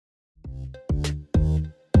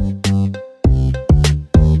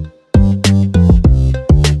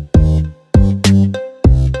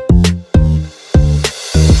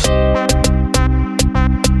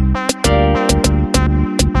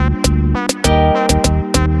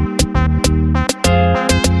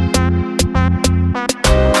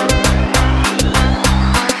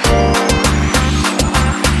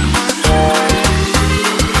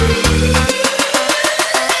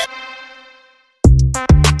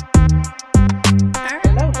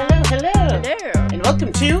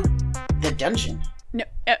Welcome to the dungeon. No,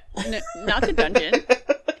 not the dungeon.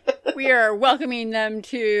 We are welcoming them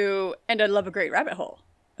to, and I love a great rabbit hole.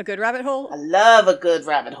 A good rabbit hole? I love a good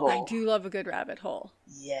rabbit hole. I do love a good rabbit hole.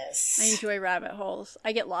 Yes. I enjoy rabbit holes.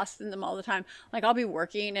 I get lost in them all the time. Like, I'll be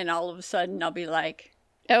working and all of a sudden I'll be like,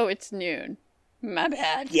 oh, it's noon. My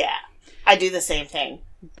bad. Yeah, I do the same thing.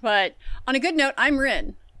 But on a good note, I'm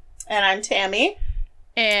Rin. And I'm Tammy.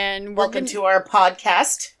 And welcome to our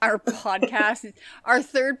podcast. Our podcast. Our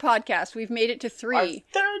third podcast. We've made it to 3. Our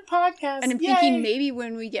third podcast. And I'm thinking maybe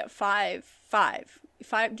when we get 5.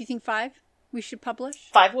 Do you think 5 we should publish?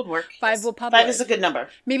 5 would work. 5 will publish. 5 is a good number.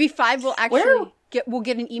 Maybe 5 will actually we'll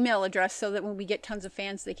get an email address so that when we get tons of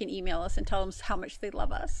fans, they can email us and tell us how much they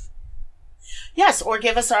love us. Yes, or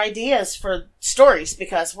give us our ideas for stories,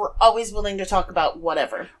 because we're always willing to talk about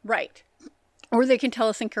whatever. Right. Or they can tell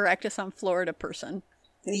us and correct us on Florida person.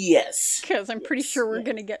 Yes. Because I'm pretty sure we're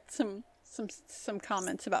going to get some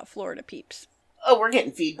comments about Florida peeps. Oh, we're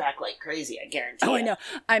getting feedback like crazy, I guarantee. Oh, I know.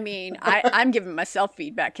 I mean, I'm giving myself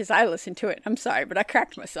feedback because I listened to it. I'm sorry, but I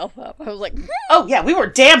cracked myself up. I was like, oh, yeah, we were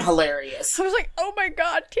damn hilarious. I was like, oh my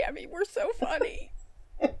God, Tammy, we're so funny.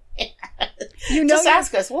 Just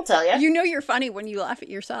ask us, we'll tell you. You know you're funny when you laugh at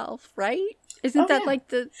yourself, right? Isn't that like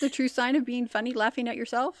the true sign of being funny, laughing at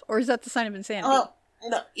yourself? Or is that the sign of insanity? Well,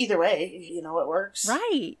 no, either way, it works.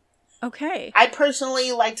 Right. Okay. I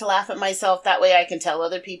personally like to laugh at myself. That way I can tell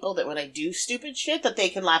other people that when I do stupid shit that they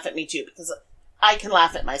can laugh at me too, because I can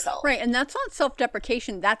laugh at myself. Right, and that's not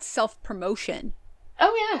self-deprecation, that's self-promotion.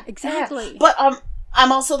 Oh, yeah. Exactly. Yeah. But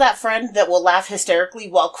I'm also that friend that will laugh hysterically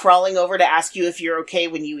while crawling over to ask you if you're okay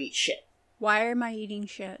when you eat shit. Why am I eating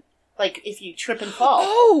shit? Like, if you trip and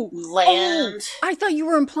fall. Land. I thought you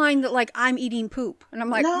were implying that, like, I'm eating poop. And I'm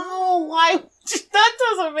like... No, why? That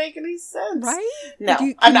doesn't make any sense. Right? No,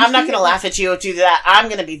 I'm not going to laugh at you or do that. I'm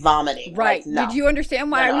going to be vomiting. Right. Like, no. Did you understand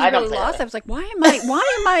why I was really lost? I was like, why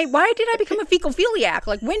did I become a fecal-philiac?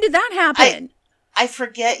 Like, when did that happen? I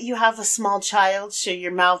forget you have a small child, so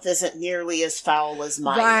your mouth isn't nearly as foul as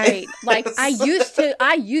mine. Right. Like, I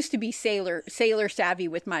used to be sailor savvy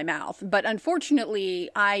with my mouth, but unfortunately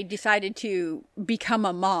I decided to become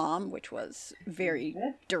a mom, which was very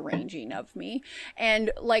deranging of me.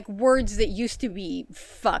 And like words that used to be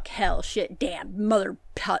fuck, hell, shit, damn, mother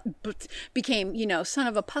became, son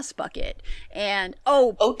of a puss bucket. And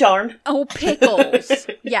oh darn. Oh, pickles.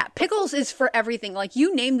 Yeah, pickles is for everything. Like,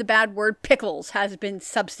 you name the bad word, pickles has been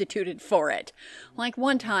substituted for it. Like,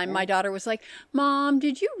 one time my daughter was like, Mom,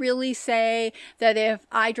 did you really say that if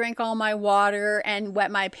I drank all my water and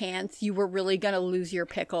wet my pants, you were really going to lose your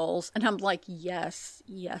pickles? And I'm like, yes,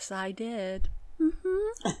 I did.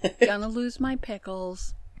 Gonna lose my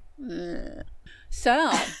pickles.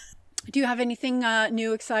 So, do you have anything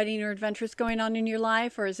new, exciting, or adventurous going on in your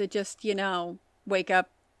life? Or is it just, wake up,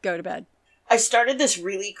 go to bed? I started this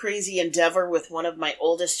really crazy endeavor with one of my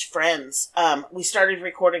oldest friends. We started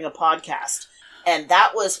recording a podcast. And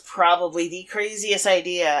that was probably the craziest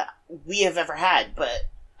idea we have ever had. But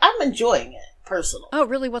I'm enjoying it, personally. Oh,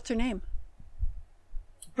 really? What's her name?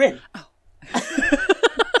 Rin. Oh.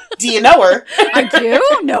 Do you know her? I do?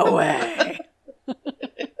 No way.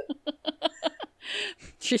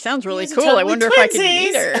 She sounds really cool. I wonder if I could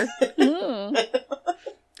meet her.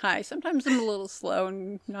 Hi. Sometimes I'm a little slow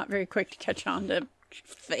and not very quick to catch on to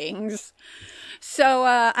things. So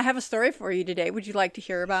I have a story for you today. Would you like to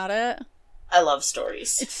hear about it? I love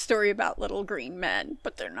stories. It's a story about little green men,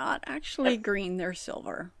 but they're not actually green. They're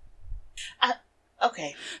silver.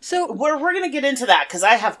 Okay. So we're going to get into that because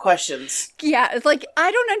I have questions. Yeah. It's like,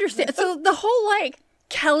 I don't understand. So the whole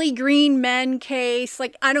Kelly Green men case,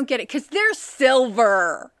 I don't get it, because they're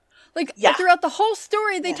silver. Throughout the whole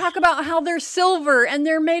story, they talk about how they're silver and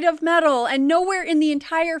they're made of metal, and nowhere in the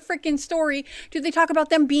entire freaking story do they talk about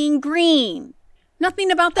them being green.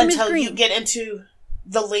 Nothing about them is green. Until you get into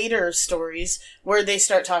the later stories where they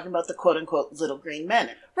start talking about the quote-unquote little green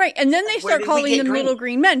men. Right, and then they start calling them little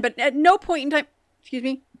green men, but at no point in time... Excuse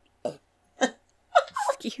me?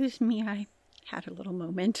 Excuse me, I had a little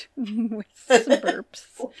moment with some burps.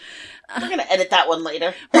 We're going to edit that one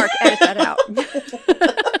later. Mark, edit that out.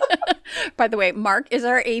 By the way, Mark is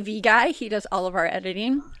our AV guy. He does all of our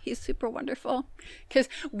editing. He's super wonderful. Because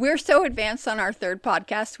we're so advanced on our third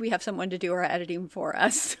podcast, we have someone to do our editing for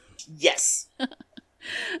us. Yes.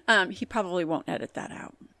 He probably won't edit that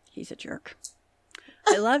out. He's a jerk.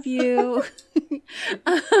 I love you.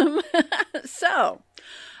 So,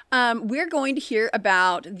 we're going to hear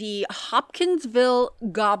about the Hopkinsville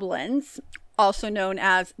Goblins, also known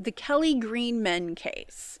as the Kelly Green Men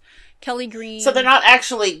case. Kelly Green. So they're not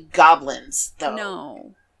actually goblins, though.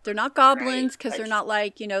 No. They're not goblins because they're not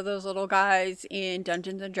like, those little guys in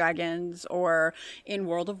Dungeons and Dragons or in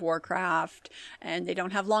World of Warcraft, and they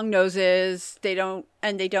don't have long noses. They're not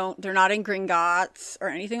in Gringotts or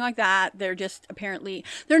anything like that. They're just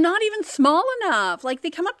they're not even small enough. Like, they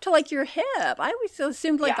come up to like your hip. I always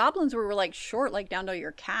assumed like goblins were like short, like down to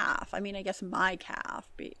your calf. I mean, I guess my calf,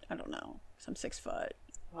 but I don't know. I'm 6 foot.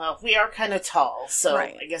 Well, we are kind of tall, so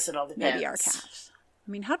I guess it all depends. Maybe our calves.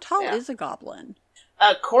 I mean, how tall is a goblin?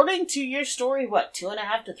 According to your story,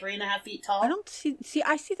 2.5 to 3.5 feet tall? I don't see.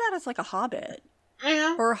 I see that as like a hobbit.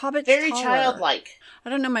 Yeah. Or a hobbit's very taller. Childlike. I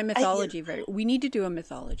don't know my mythology we need to do a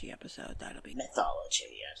mythology episode. That'll be mythology.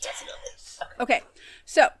 Yeah, definitely. Okay.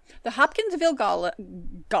 So the Hopkinsville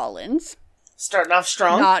Goblins. Starting off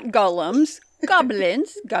strong. Not golems.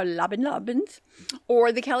 Goblins. Goblins.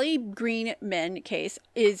 Or the Kelly Green Men case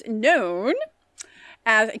is known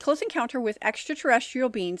as a close encounter with extraterrestrial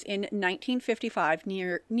beings in 1955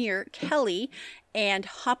 near Kelly and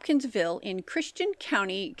Hopkinsville in Christian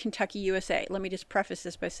County, Kentucky, USA. Let me just preface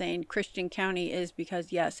this by saying Christian County is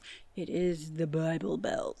because, yes, it is the Bible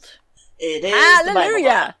Belt. It is. Hallelujah! The Bible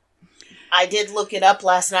Belt. I did look it up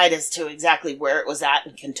last night as to exactly where it was at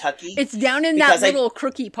in Kentucky. It's down in that little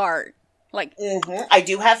crooky part. I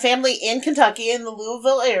do have family in Kentucky, in the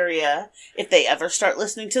Louisville area, if they ever start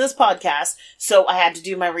listening to this podcast, so I had to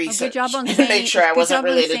do my research to make sure I wasn't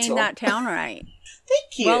related to them. that town right.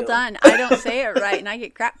 Thank you. Well done. I don't say it right, and I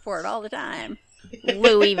get crap for it all the time.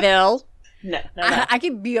 Louisville. No. I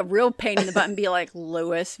could be a real pain in the butt and be like,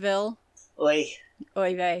 Louisville. Oy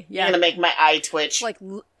vey. Yeah. You're going to make my eye twitch.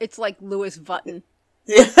 It's like Louis Vuitton.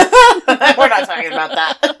 We're not talking about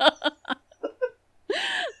that.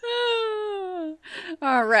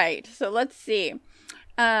 All right, so let's see.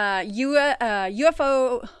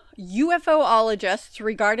 UFOologists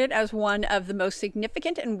regard it as one of the most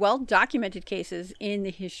significant and well-documented cases in the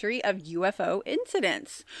history of UFO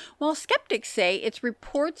incidents, while skeptics say its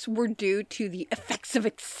reports were due to the effects of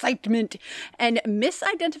excitement and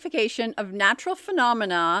misidentification of natural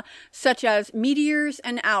phenomena such as meteors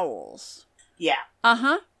and owls. Yeah.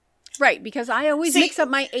 Uh-huh. Right, because I always mix up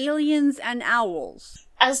my aliens and owls.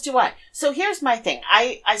 As do I. So here's my thing.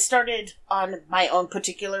 I started on my own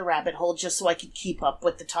particular rabbit hole just so I could keep up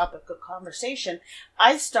with the topic of conversation.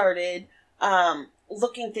 I started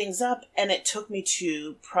looking things up, and it took me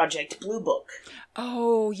to Project Blue Book.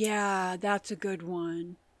 Oh, yeah, that's a good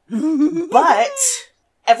one. But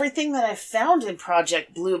everything that I found in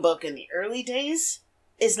Project Blue Book in the early days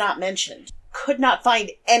is not mentioned. Could not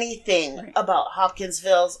find anything about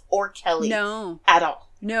Hopkinsville's or Kelly at all.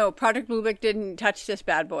 No, Project Blue Book didn't touch this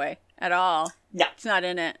bad boy at all. No. It's not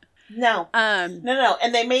in it. No. No.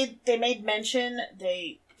 And they made mention,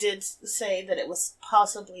 they did say that it was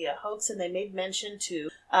possibly a hoax, and they made mention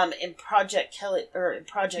to, in Project Kelly, or in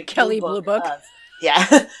Project Kelly Blue Book. Of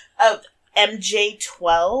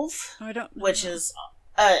MJ12. I don't know. Which is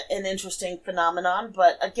an interesting phenomenon,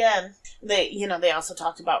 but again, they also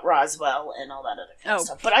talked about Roswell and all that other kind of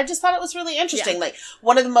stuff. But I just thought it was really interesting. Like,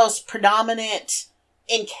 one of the most predominant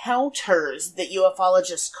encounters that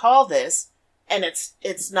ufologists call this, and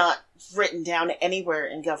it's not written down anywhere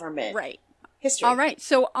in government history. All right,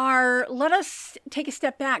 so let us take a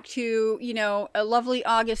step back to a lovely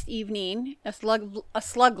August evening, a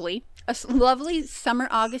lovely summer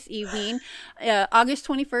August evening, August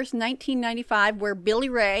 21st, 1995, where Billy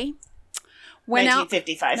Ray went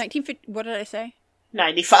 1955. What did I say?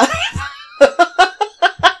 95.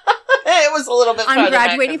 It was a little bit farther. I'm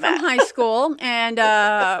graduating from high school, and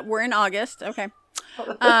we're in August. Okay.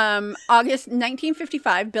 August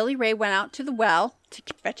 1955, Billy Ray went out to the well to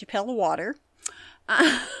fetch a pail of water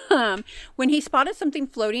when he spotted something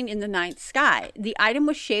floating in the night sky. The item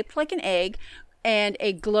was shaped like an egg and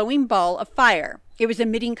a glowing ball of fire. It was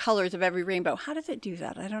emitting colors of every rainbow. How does it do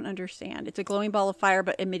that? I don't understand. It's a glowing ball of fire,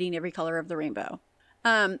 but emitting every color of the rainbow.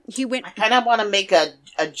 I kind of want to make a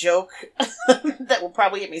joke that will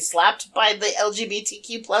probably get me slapped by the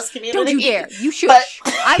LGBTQ plus community. Don't you dare. You should.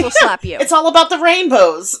 I will slap you. It's all about the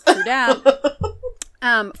rainbows. True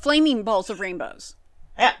that. Flaming balls of rainbows.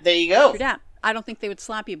 Yeah, there you go. True that. I don't think they would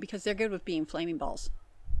slap you because they're good with being flaming balls.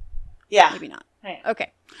 Yeah. Maybe not. Yeah.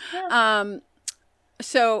 Okay. Yeah.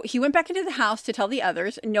 So he went back into the house to tell the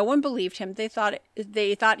others. No one believed him. They thought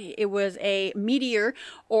it was a meteor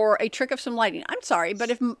or a trick of some lightning. I'm sorry, but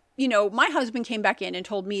if my husband came back in and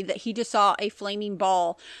told me that he just saw a flaming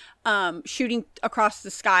ball shooting across the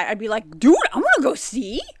sky, I'd be like, dude, I want to go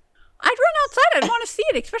see. I'd run outside. I'd want to see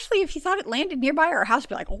it, especially if he thought it landed nearby our house. I'd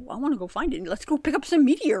be like, oh, I want to go find it. Let's go pick up some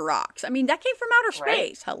meteor rocks. I mean, that came from outer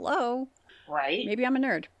space. Hello. Right. Maybe I'm a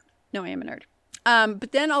nerd. No, I am a nerd.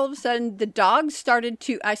 But then all of a sudden the dog started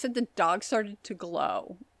to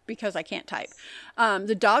glow because I can't type.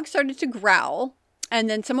 The dog started to growl, and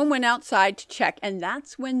then someone went outside to check, and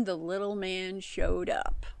that's when the little man showed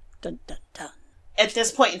up. Dun, dun, dun. At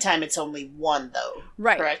this point in time, it's only one, though.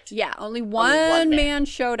 Right. Correct? Yeah, only one man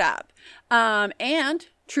showed up. And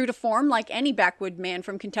true to form, like any backwood man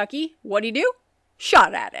from Kentucky, what'd he do?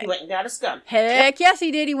 Shot at it. He went and got his gun. Heck yes,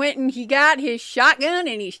 he did. He went and he got his shotgun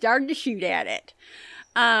and he started to shoot at it.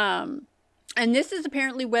 And this is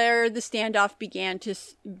apparently where the standoff began.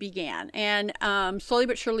 And slowly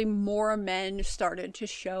but surely, more men started to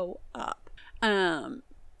show up. And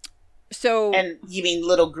you mean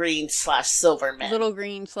little green / silver men? Little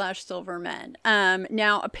green / silver men.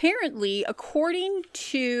 Now, apparently, according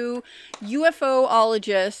to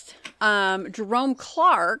UFOologist Jerome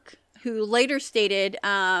Clark, who later stated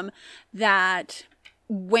that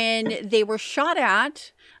when they were shot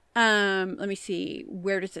at, let me see,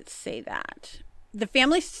 where does it say that? The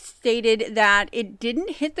family stated that it didn't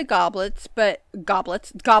hit the goblins, but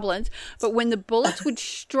when the bullets would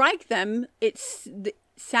strike them, it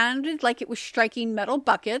sounded like it was striking metal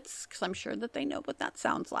buckets, because I'm sure that they know what that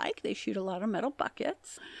sounds like. They shoot a lot of metal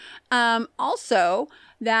buckets. Also,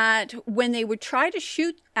 that when they would try to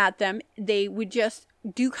shoot at them, they would just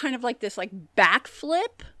do kind of like this like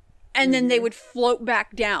backflip, and then they would float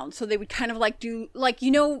back down. So they would kind of like do, like,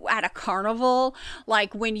 at a carnival,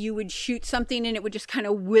 like when you would shoot something and it would just kind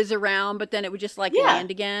of whiz around, but then it would just like land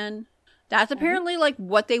again. That's apparently like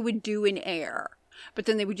what they would do in air. But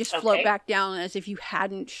then they would just float back down as if you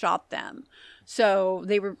hadn't shot them. So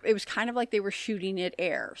it was kind of like they were shooting at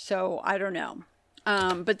air. So I don't know.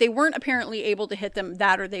 But they weren't apparently able to hit them,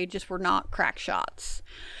 that or they just were not crack shots.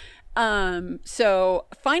 So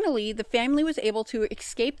finally, the family was able to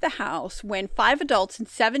escape the house when 5 adults and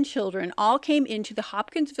 7 children all came into the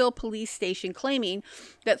Hopkinsville police station claiming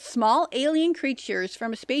that small alien creatures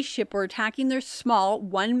from a spaceship were attacking their small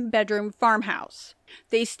 1-bedroom farmhouse.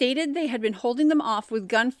 They stated they had been holding them off with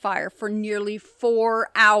gunfire for nearly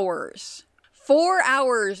 4 hours. 4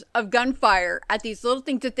 hours of gunfire at these little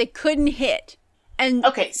things that they couldn't hit. And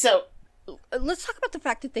okay, so let's talk about the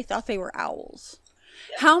fact that they thought they were owls.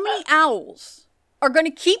 How many owls are going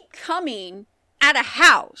to keep coming at a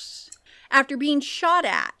house after being shot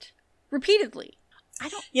at repeatedly? I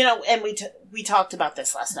don't. And we talked about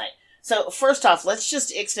this last night. So first off, let's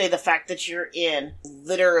just ixnay the fact that you're in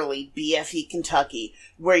literally BFE Kentucky,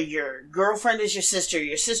 where your girlfriend is your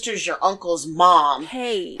sister's your uncle's mom.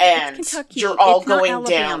 Hey, and it's Kentucky. You're all it's not going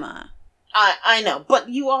Alabama. down. I know, but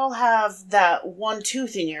you all have that one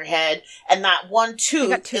tooth in your head, and that one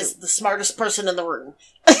tooth is the smartest person in the room.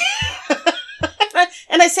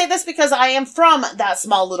 And I say this because I am from that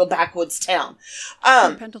small little backwoods town.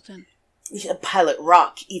 From Pendleton. Pilot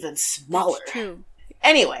Rock, even smaller. That's true.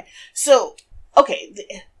 Anyway, so, okay,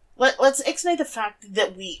 let's ixnay the fact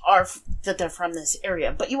that that they're from this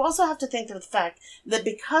area, but you also have to think of the fact that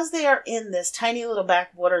because they are in this tiny little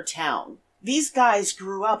backwater town, these guys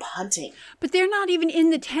grew up hunting. But they're not even in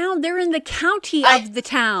the town. They're in the county of the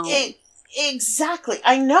town. Exactly.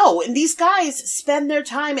 I know. And these guys spend their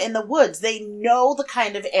time in the woods. They know the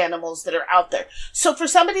kind of animals that are out there. So for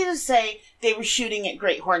somebody to say they were shooting at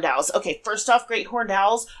great horned owls. Okay, first off, great horned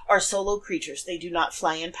owls are solo creatures. They do not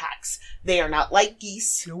fly in packs. They are not like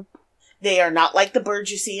geese. Nope. They are not like the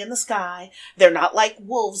birds you see in the sky. They're not like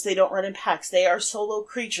wolves. They don't run in packs. They are solo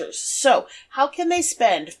creatures. So, how can they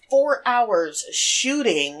spend 4 hours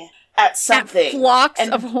shooting at something? At flocks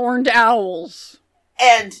of horned owls.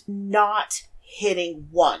 And not hitting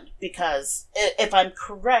one? Because, if I'm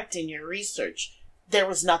correct in your research, there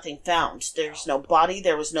was nothing found. There's no body.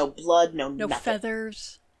 There was no blood. No nothing.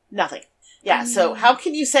 Feathers. Nothing. Yeah, so how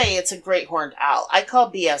can you say it's a great horned owl? I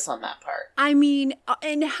call BS on that part. I mean,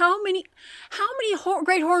 and how many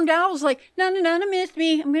great horned owls like, no, missed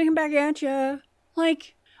me. I'm gonna come back at you.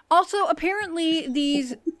 Like, also apparently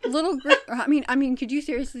these little, I mean, could you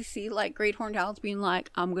seriously see like great horned owls being like,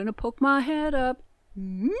 I'm gonna poke my head up,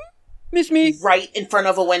 miss me, right in front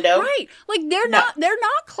of a window? Right, like they're not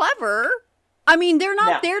clever. I mean, they're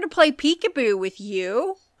not there to play peekaboo with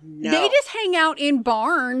you. No. They just hang out in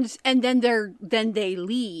barns and then they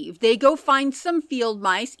leave. They go find some field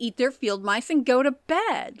mice, eat their field mice, and go to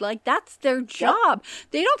bed. Like, that's their job. Yep.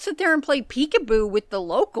 They don't sit there and play peekaboo with the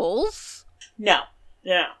locals. No.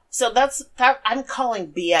 So that I'm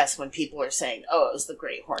calling BS when people are saying, "Oh, it was the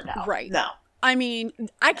great horned owl." Right. No. I mean,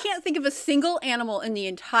 I can't think of a single animal in the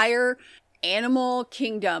entire animal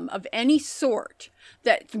kingdom of any sort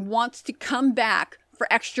that wants to come back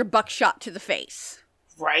for extra buckshot to the face.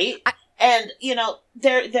 Right? And,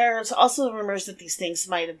 there's also rumors that these things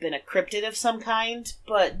might have been a cryptid of some kind,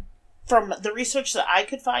 but from the research that I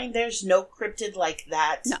could find, there's no cryptid like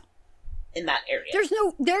that in that area.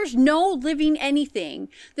 There's no living anything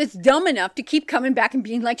that's dumb enough to keep coming back and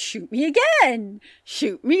being like, shoot me again.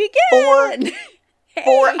 Shoot me again.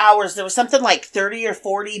 4 hours. There was something like 30 or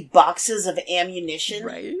 40 boxes of ammunition.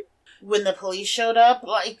 Right. When the police showed up.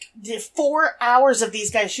 4 hours of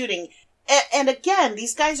these guys shooting. And again,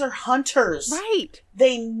 these guys are hunters. Right.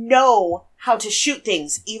 They know how to shoot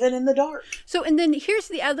things, even in the dark. So, and then here's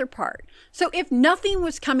the other part. So if nothing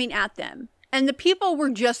was coming at them, and the people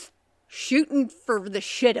were just shooting for the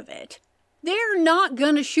shit of it, they're not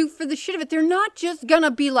going to shoot for the shit of it. They're not just going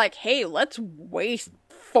to be like, hey, let's waste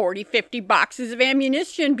 40, 50 boxes of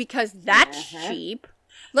ammunition because that's cheap.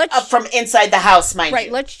 Let's from inside the house, mind you. Right,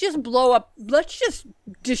 let's just blow up, let's just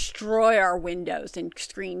destroy our windows and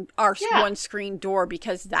one screen door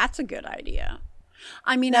because that's a good idea.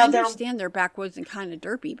 I mean, I understand they're backwoods and kind of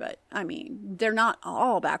derpy, but I mean, they're not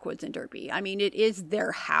all backwoods and derpy. I mean, it is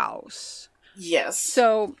their house. Yes.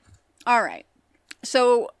 So, all right.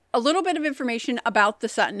 So, a little bit of information about the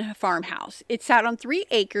Sutton farmhouse. It sat on 3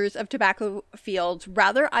 acres of tobacco fields,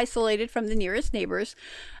 rather isolated from the nearest neighbors.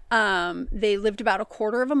 They lived about a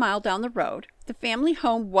quarter of a mile down the road. The family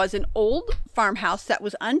home was an old farmhouse that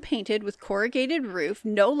was unpainted with corrugated roof,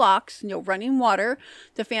 no locks, no running water.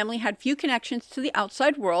 The family had few connections to the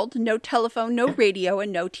outside world, no telephone, no radio,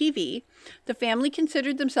 and no TV. The family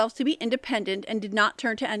considered themselves to be independent and did not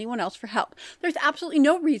turn to anyone else for help. There's absolutely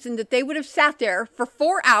no reason that they would have sat there for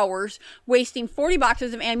 4 hours wasting 40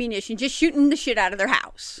 boxes of ammunition just shooting the shit out of their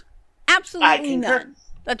house. Absolutely none.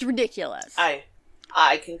 That's ridiculous.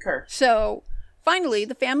 I concur. So, finally,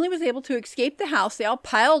 the family was able to escape the house. They all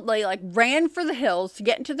ran for the hills to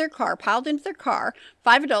get into their car, piled into their car.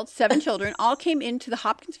 5 adults, 7 children, all came into the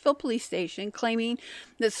Hopkinsville police station, claiming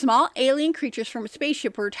that small alien creatures from a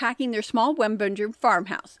spaceship were attacking their small one-bedroom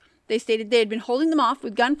farmhouse. They stated they had been holding them off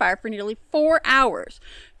with gunfire for nearly 4 hours.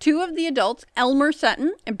 2 of the adults, Elmer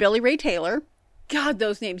Sutton and Billy Ray Taylor, God,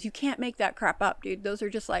 those names, you can't make that crap up, dude. Those are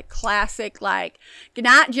just classic, good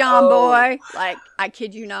night, John boy. I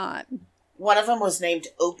kid you not. One of them was named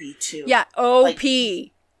Opie, too. Yeah,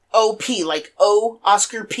 O.P. O.P., O,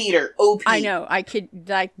 Oscar Peter, O.P. I know, I kid,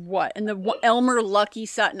 what? And the Elmer Lucky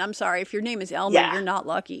Sutton, I'm sorry, if your name is Elmer, you're not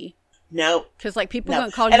lucky. No. Because, people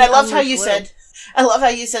don't call you And I love how you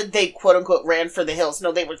said they, quote-unquote, ran for the hills.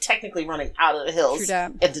 No, they were technically running out of the hills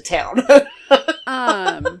into town.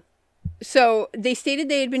 So they stated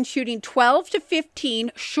they had been shooting 12 to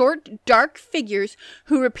 15 short, dark figures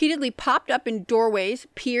who repeatedly popped up in doorways,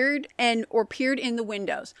 peered in the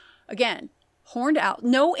windows. Again, horned out.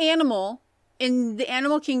 No animal in the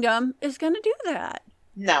animal kingdom is going to do that.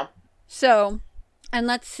 No. So, and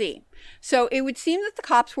let's see. So it would seem that the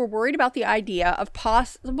cops were worried about the idea of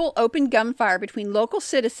possible open gunfire between local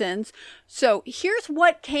citizens. So here's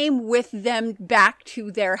what came with them back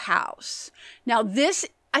to their house. Now this,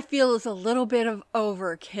 I feel, is a little bit of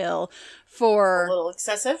overkill for... A little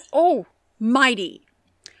excessive? Oh, mighty.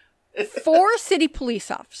 4 city police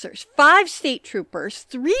officers, 5 state troopers,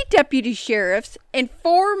 3 deputy sheriffs, and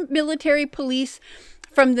 4 military police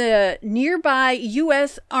from the nearby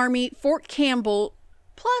U.S. Army Fort Campbell,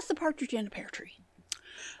 plus a partridge in a pear tree.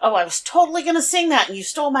 Oh, I was totally going to sing that, and you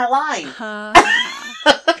stole my line.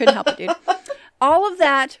 Couldn't help it, dude. All of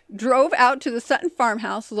that drove out to the Sutton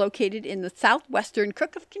farmhouse located in the southwestern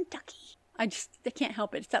crook of Kentucky. I can't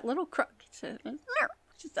help it. It's that little crook. It's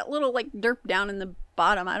just that little, derp down in the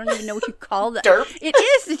bottom. I don't even know what you call that. Derp? It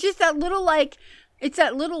is. It's just that little,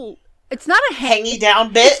 it's not a hangy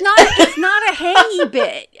down bit? It's not a hangy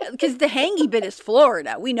bit. Because the hangy bit is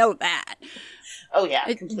Florida. We know that. Oh, yeah,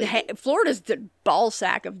 completely. Florida's the ball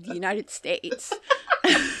sack of the United States.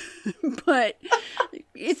 But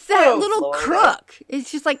it's that little Florida crook.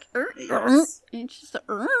 It's just yes. It's just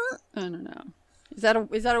I don't know. Is that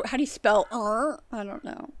how do you spell I don't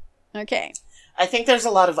know. Okay. I think there's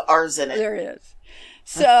a lot of R's in it. There is.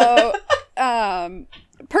 So,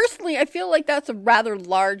 personally, I feel like that's a rather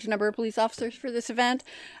large number of police officers for this event.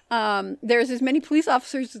 There's as many police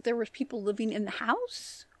officers as there was people living in the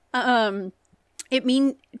house. To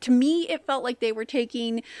me, it felt like they were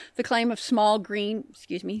taking the claim of silver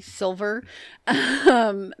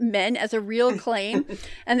men as a real claim,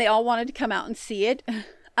 and they all wanted to come out and see it.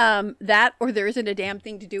 That, or there isn't a damn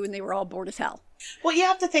thing to do, and they were all bored as hell. Well, you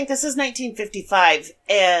have to think this is 1955,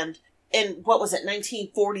 and in,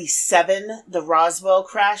 1947, the Roswell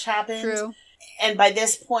crash happened. True. And by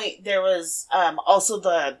this point, there was also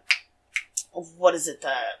the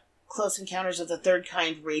Close Encounters of the Third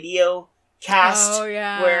Kind radio cast, oh,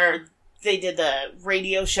 yeah, where they did the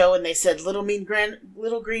radio show and they said little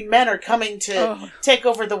green men are coming to take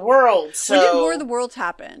over the world. So when did War of the Worlds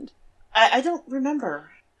happened? I don't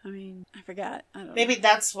remember. I mean, I forgot. I don't Maybe know.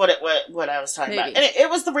 that's what I was talking about. And it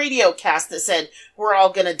was the radio cast that said we're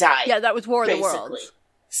all gonna die. Yeah, that was War basically. of the Worlds.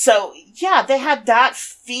 So yeah, they had that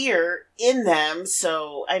fear in them.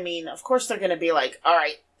 So I mean, of course they're gonna be like, all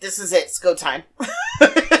right, this is it. It's go time.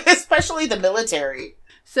 Especially the military.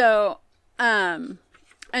 So,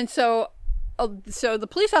 so the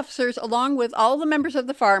police officers, along with all the members of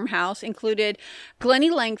the farmhouse, included Glennie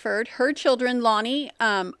Langford, her children, Lonnie.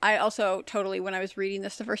 I also totally, when I was reading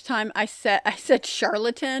this the first time, I said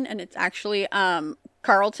charlatan, and it's actually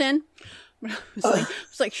Carlton.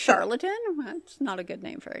 It's like charlatan. That's not a good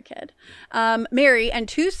name for a kid. Mary and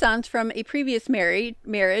 2 sons from a previous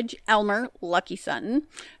marriage, Elmer, Lucky Sutton,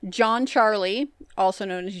 John Charlie, also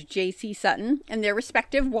known as J.C. Sutton, and their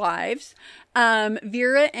respective wives,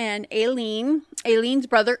 Vera and Aileen, Aileen's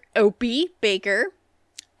brother, Opie Baker,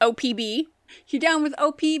 OPB. You down with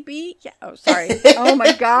OPB? Yeah. Oh, sorry. Oh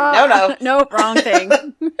my God. No. Nope, wrong thing.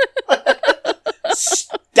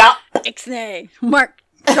 Stop. Ixnay. Mark.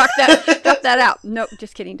 Drop that out. Nope,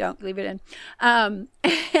 just kidding. Don't leave it in.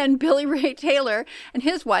 And Billy Ray Taylor and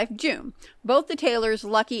his wife, June. Both the Taylors,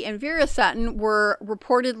 Lucky and Vera Sutton, were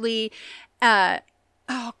reportedly,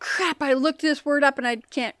 oh crap, I looked this word up and I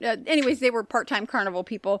can't, anyways, they were part-time carnival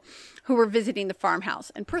people who were visiting the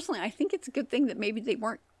farmhouse. And personally, I think it's a good thing that maybe they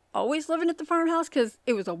weren't always living at the farmhouse, because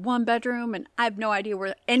it was a 1-bedroom and I have no idea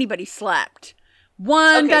where anybody slept.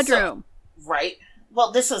 One bedroom. So, right.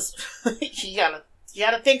 Well, this is, you gotta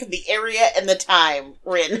think of the area and the time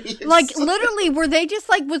we're in. Like, literally, were they just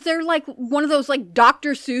like, was there like one of those like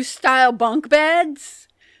Dr. Seuss style bunk beds?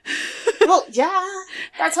 Well, yeah.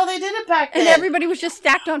 That's how they did it back then. And everybody was just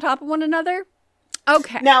stacked on top of one another?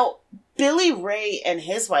 Okay. Now, Billy Ray and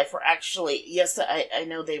his wife were actually, yes, I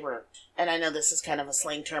know they were, and I know this is kind of a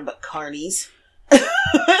slang term, but carnies.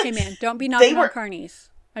 Hey man, don't be knocking on carnies.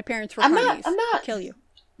 My parents were carnies. I'm not. I'll kill you.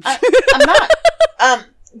 I'm not.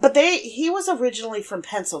 But he was originally from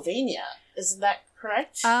Pennsylvania. Isn't that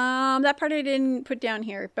correct? That part I didn't put down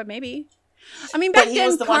here, but maybe. I mean, back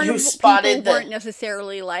then, the one who spotted people weren't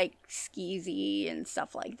necessarily like skeezy and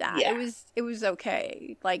stuff like that. Yeah. It was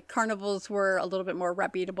okay. Like, carnivals were a little bit more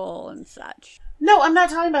reputable and such. No, I'm not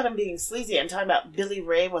talking about him being sleazy. I'm talking about Billy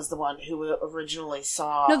Ray was the one who originally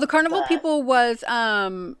saw. No, the carnival people was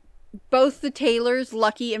both the Taylors,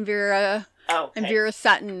 Lucky and Vera. Okay. And Vera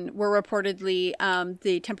Sutton were reportedly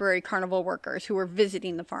the temporary carnival workers who were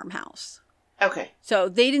visiting the farmhouse. Okay. So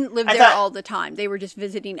they didn't live there all the time. They were just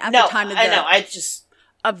visiting at the time of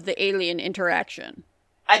of the alien interaction.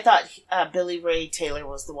 I thought Billy Ray Taylor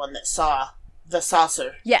was the one that saw the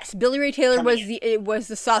saucer. Yes, Billy Ray Taylor was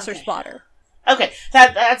the saucer spotter. Okay,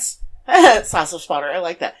 that's saucer spotter. I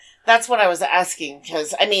like that. That's what I was asking,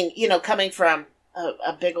 because I mean, coming from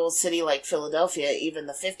a big old city like Philadelphia, even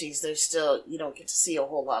the 50s, there's still, you don't get to see a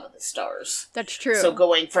whole lot of the stars. That's true. So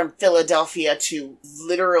going from Philadelphia to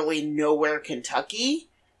literally nowhere, Kentucky,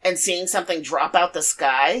 and seeing something drop out the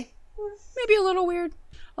sky. Maybe a little weird.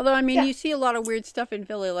 Although, I mean, you see a lot of weird stuff in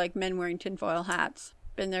Philly, like men wearing tinfoil hats.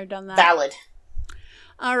 Been there, done that. Valid.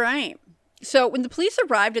 All right. So when the police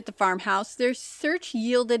arrived at the farmhouse, their search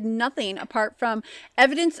yielded nothing apart from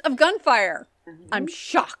evidence of gunfire. Mm-hmm. I'm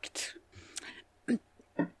shocked.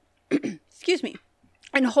 Excuse me.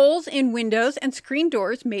 And holes in windows and screen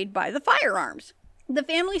doors made by the firearms. The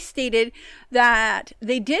family stated that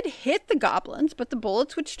they did hit the goblins, but the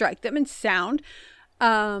bullets would strike them and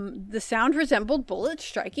the sound resembled bullets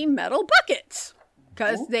striking metal buckets,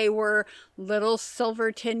 because they were little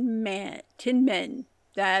silver tin men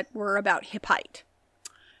that were about hip height.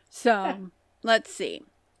 So let's see.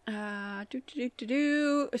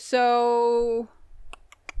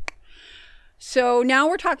 So now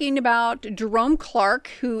we're talking about Jerome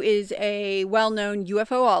Clark, who is a well-known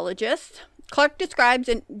UFOologist. Clark described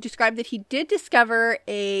that he did discover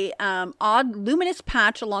a odd luminous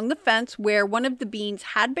patch along the fence where one of the beings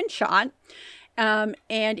had been shot, and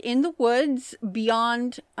in the woods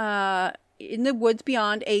beyond a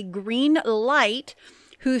green light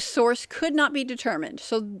whose source could not be determined.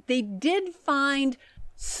 So they did find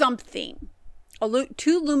something.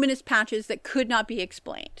 2 luminous patches that could not be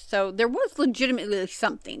explained. So there was legitimately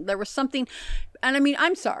something. There was something, and I mean,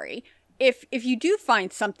 I'm sorry. If you do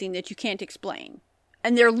find something that you can't explain,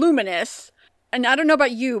 and they're luminous, and I don't know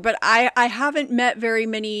about you, but I haven't met very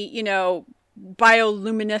many,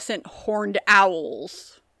 bioluminescent horned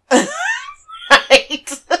owls.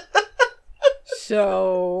 Right.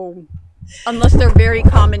 So, unless they're very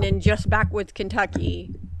common in just backwoods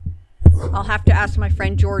Kentucky. I'll have to ask my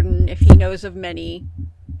friend Jordan if he knows of many.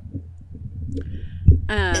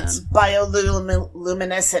 It's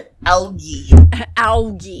bioluminescent algae.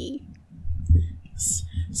 Algae.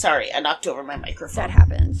 Sorry, I knocked over my microphone. That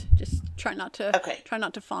happens. Just try not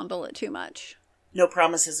to fondle it too much. No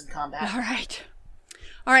promises in combat.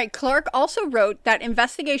 All right, Clark also wrote that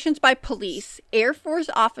investigations by police, Air Force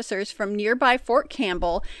officers from nearby Fort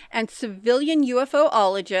Campbell, and civilian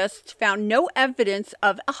UFOologists found no evidence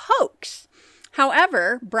of a hoax.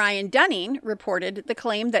 However, Brian Dunning reported the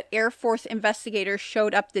claim that Air Force investigators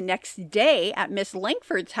showed up the next day at Miss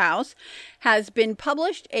Langford's house has been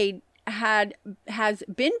published a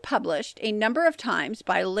number of times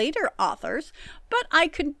by later authors, but I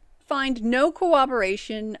could find no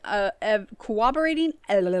corroborating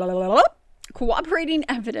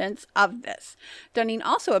evidence of this. Dunning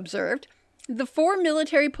also observed the 4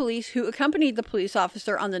 military police who accompanied the police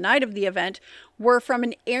officer on the night of the event were from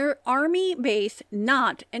an Army base,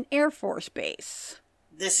 not an Air Force base.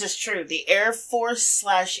 This is true. The Air Force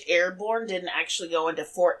 / Airborne didn't actually go into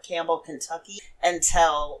Fort Campbell, Kentucky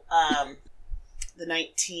until the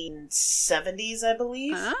 1970s, I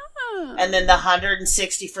believe. Ah. And then the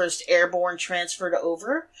 161st Airborne transferred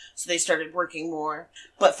over, so they started working more.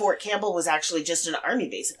 But Fort Campbell was actually just an Army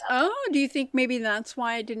base at that point. Oh, do you think maybe that's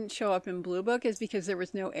why it didn't show up in Blue Book, is because there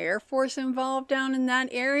was no Air Force involved down in that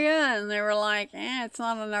area, and they were like, it's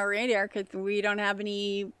not on our radar because we don't have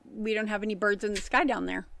any birds in the sky down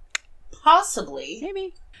there. Possibly.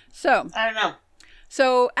 Maybe. So I don't know.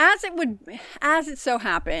 So as it so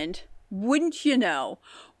happened, wouldn't you know,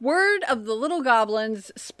 word of the little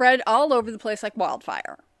goblins spread all over the place like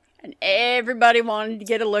wildfire. And everybody wanted to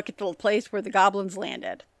get a look at the place where the goblins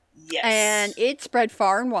landed. Yes. And it spread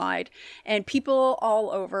far and wide. And people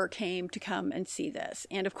all over came to come and see this.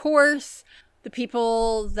 And of course, the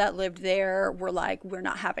people that lived there were like, we're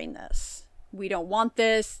not having this. We don't want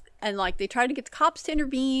this. And like, they tried to get the cops to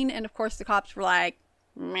intervene. And of course, the cops were like,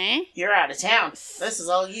 meh. You're out of town. This is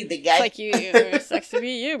all you, big guy. It's like, it sucks to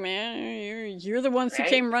be you, man. You're the ones who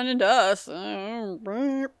came running to us. Now,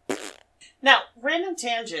 random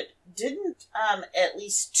tangent. Didn't at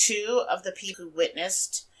least 2 of the people who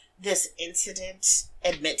witnessed this incident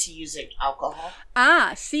admit to using alcohol?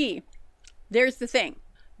 See. There's the thing.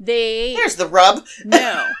 There's the rub.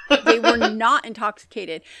 No, they were not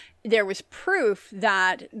intoxicated. There was proof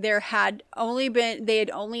that they had only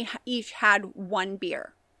each had 1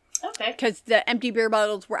 beer. Okay. Because the empty beer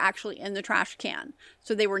bottles were actually in the trash can.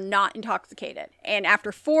 So they were not intoxicated. And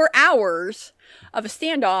after 4 hours of a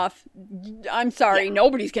standoff, I'm sorry,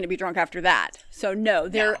 nobody's going to be drunk after that. So no,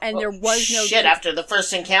 there was no... Shit, after the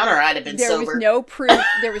first encounter, I'd have been sober.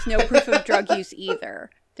 There was no proof of drug use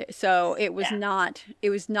either. So it was not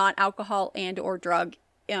alcohol and or drug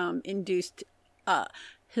induced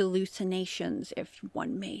hallucinations, if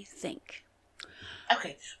one may think.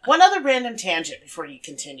 Okay, one other random tangent before you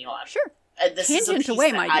continue on. Sure. This Tangent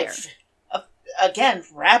away, my dear. Again,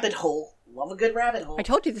 rabbit hole. Love a good rabbit hole. I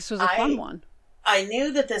told you this was a fun one. I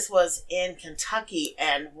knew that this was in Kentucky,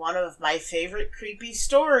 and one of my favorite creepy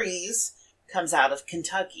stories comes out of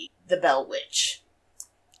Kentucky. The Bell Witch.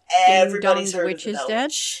 Everybody's heard of the Bell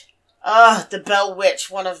Witch. The Bell Witch,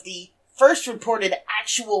 one of the first reported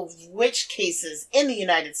actual witch cases in the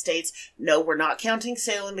United States. No, we're not counting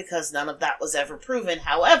Salem because none of that was ever proven.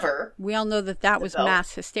 However, we all know that was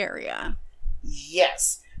mass hysteria.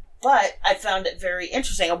 Yes. But I found it very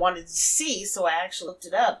interesting. I wanted to see, so I actually looked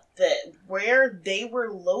it up, that where they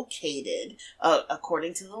were located,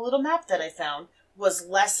 according to the little map that I found, was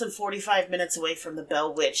less than 45 minutes away from the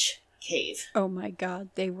Bell Witch cave. Oh my god,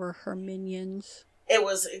 they were her minions. It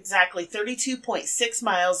was exactly 32.6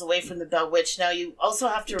 miles away from the Bell Witch. Now, you also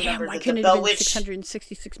have to remember that the Bell Witch...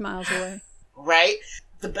 666 miles away. Right?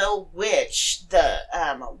 The Bell Witch,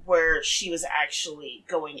 where she was actually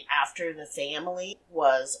going after the family,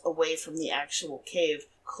 was away from the actual cave,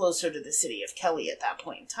 closer to the city of Kelly at that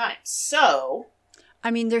point in time. So...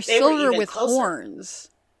 I mean, they're silver with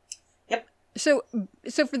horns. Yep. So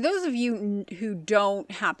for those of you who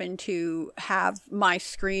don't happen to have my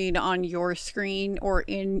screen on your screen or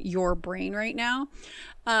in your brain right now,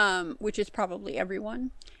 which is probably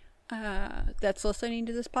everyone that's listening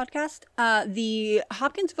to this podcast, the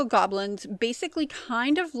Hopkinsville goblins basically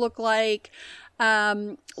kind of look like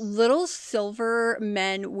little silver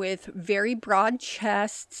men with very broad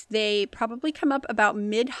chests. They probably come up about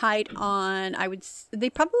mid-height on, they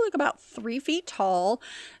probably look about 3 feet tall.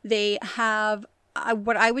 They have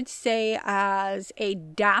what I would say as a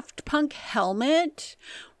Daft Punk helmet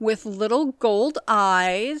with little gold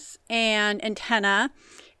eyes and antenna.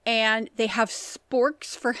 And they have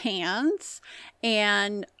sporks for hands,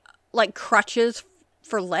 and like crutches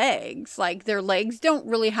for legs. Like their legs don't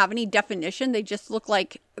really have any definition. They just look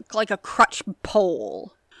like a crutch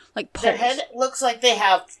pole. Like poles. Their head looks like they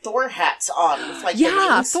have Thor hats on with like the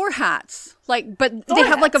wings. Thor hats. Like, but they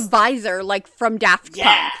have like a visor, like from Daft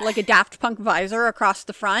Punk, like a Daft Punk visor across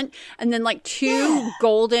the front, and then like two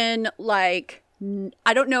golden, like,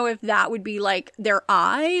 I don't know if that would be like their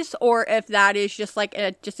eyes or if that is just like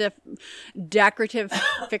a decorative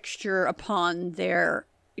fixture upon their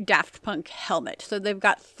Daft Punk helmet. So they've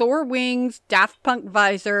got Thor wings, Daft Punk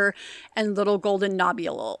visor, and little golden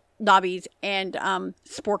knobbies and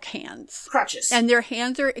spork hands. Crutches. And their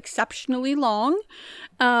hands are exceptionally long.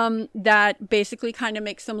 That basically kind of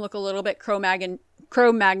makes them look a little bit Cro-Magnon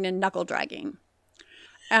knuckle dragging.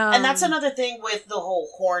 And that's another thing with the whole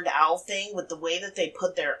horned owl thing, with the way that they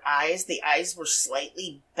put their eyes. The eyes were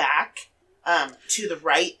slightly back to the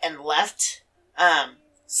right and left.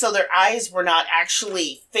 So their eyes were not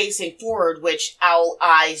actually facing forward, which owl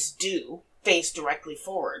eyes do, face directly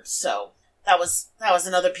forward. So that was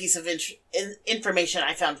another piece of information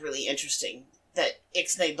I found really interesting that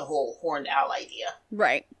ixnayed the whole horned owl idea.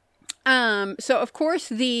 Right. So of course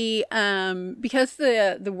because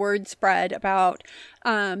the word spread about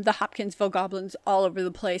the Hopkinsville goblins all over the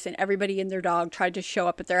place and everybody and their dog tried to show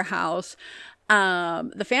up at their house,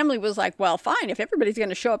 the family was like, well, fine, if everybody's going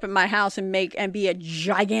to show up at my house and be a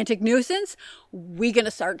gigantic nuisance, we're going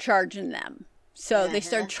to start charging them. So they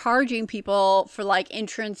started charging people for like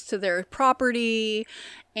entrance to their property.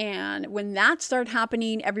 And when that started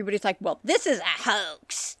happening, everybody's like, well, this is a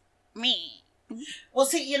hoax. Me. Well,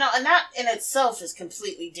 see, and that in itself is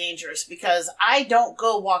completely dangerous because I don't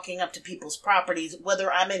go walking up to people's properties,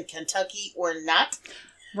 whether I'm in Kentucky or not.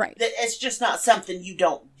 Right. It's just not something you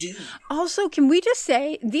don't do. Also, can we just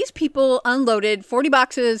say these people unloaded 40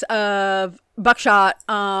 boxes of buckshot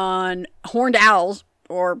on horned owls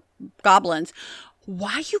or goblins.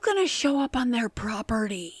 Why are you going to show up on their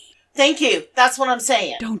property? Thank you. That's what I'm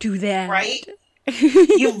saying. Don't do that. Right?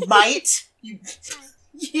 You might. You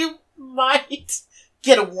might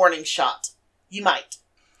get a warning shot. You might.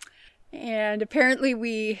 And apparently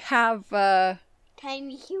we have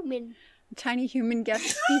tiny human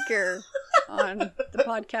guest speaker on the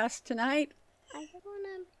podcast tonight.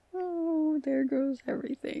 Oh, there goes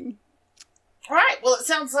everything. All right. Well, it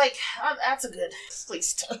sounds like that's a good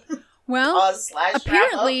place to well,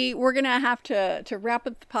 apparently we're going to have to wrap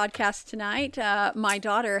up the podcast tonight. My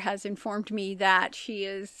daughter has informed me that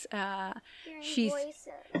she's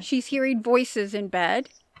hearing voices in bed.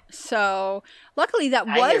 So luckily that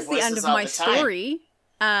was the end of my story.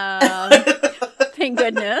 Thank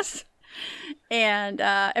goodness. And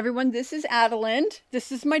everyone, this is Adeline.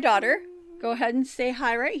 This is my daughter. Go ahead and say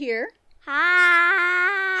hi right here. Hi.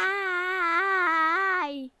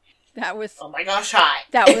 That was. Oh my gosh! Hi.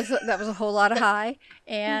 That was a whole lot of hi.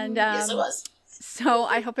 And yes, it was. So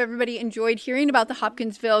I hope everybody enjoyed hearing about the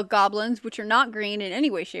Hopkinsville goblins, which are not green in any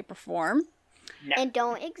way, shape, or form, and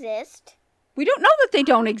don't exist. We don't know that they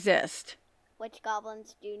don't exist. Which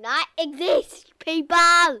goblins do not exist, people.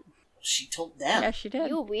 She told them. Yes, she did.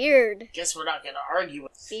 You're weird. Guess we're not going to argue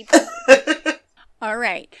with people. All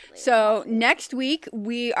right. So next week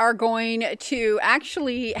we are going to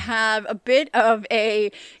actually have a bit of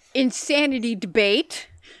a insanity debate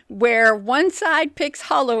where one side picks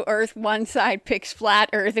hollow earth, one side picks flat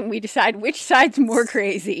earth, and we decide which side's more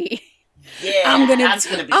crazy. Yeah, I'm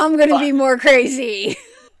gonna be more crazy.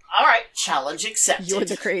 All right, challenge accepted. You're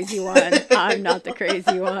the crazy one. I'm not the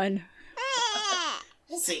crazy one.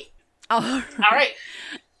 We'll see. All right.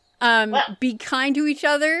 Well, be kind to each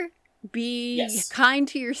other. Be kind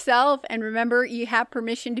to yourself, and remember, you have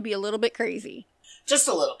permission to be a little bit crazy. Just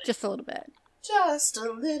a little bit. Just a little bit. Just a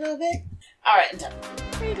little bit. All right, I'm done.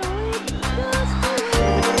 Hey, darling. Just a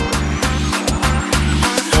little bit.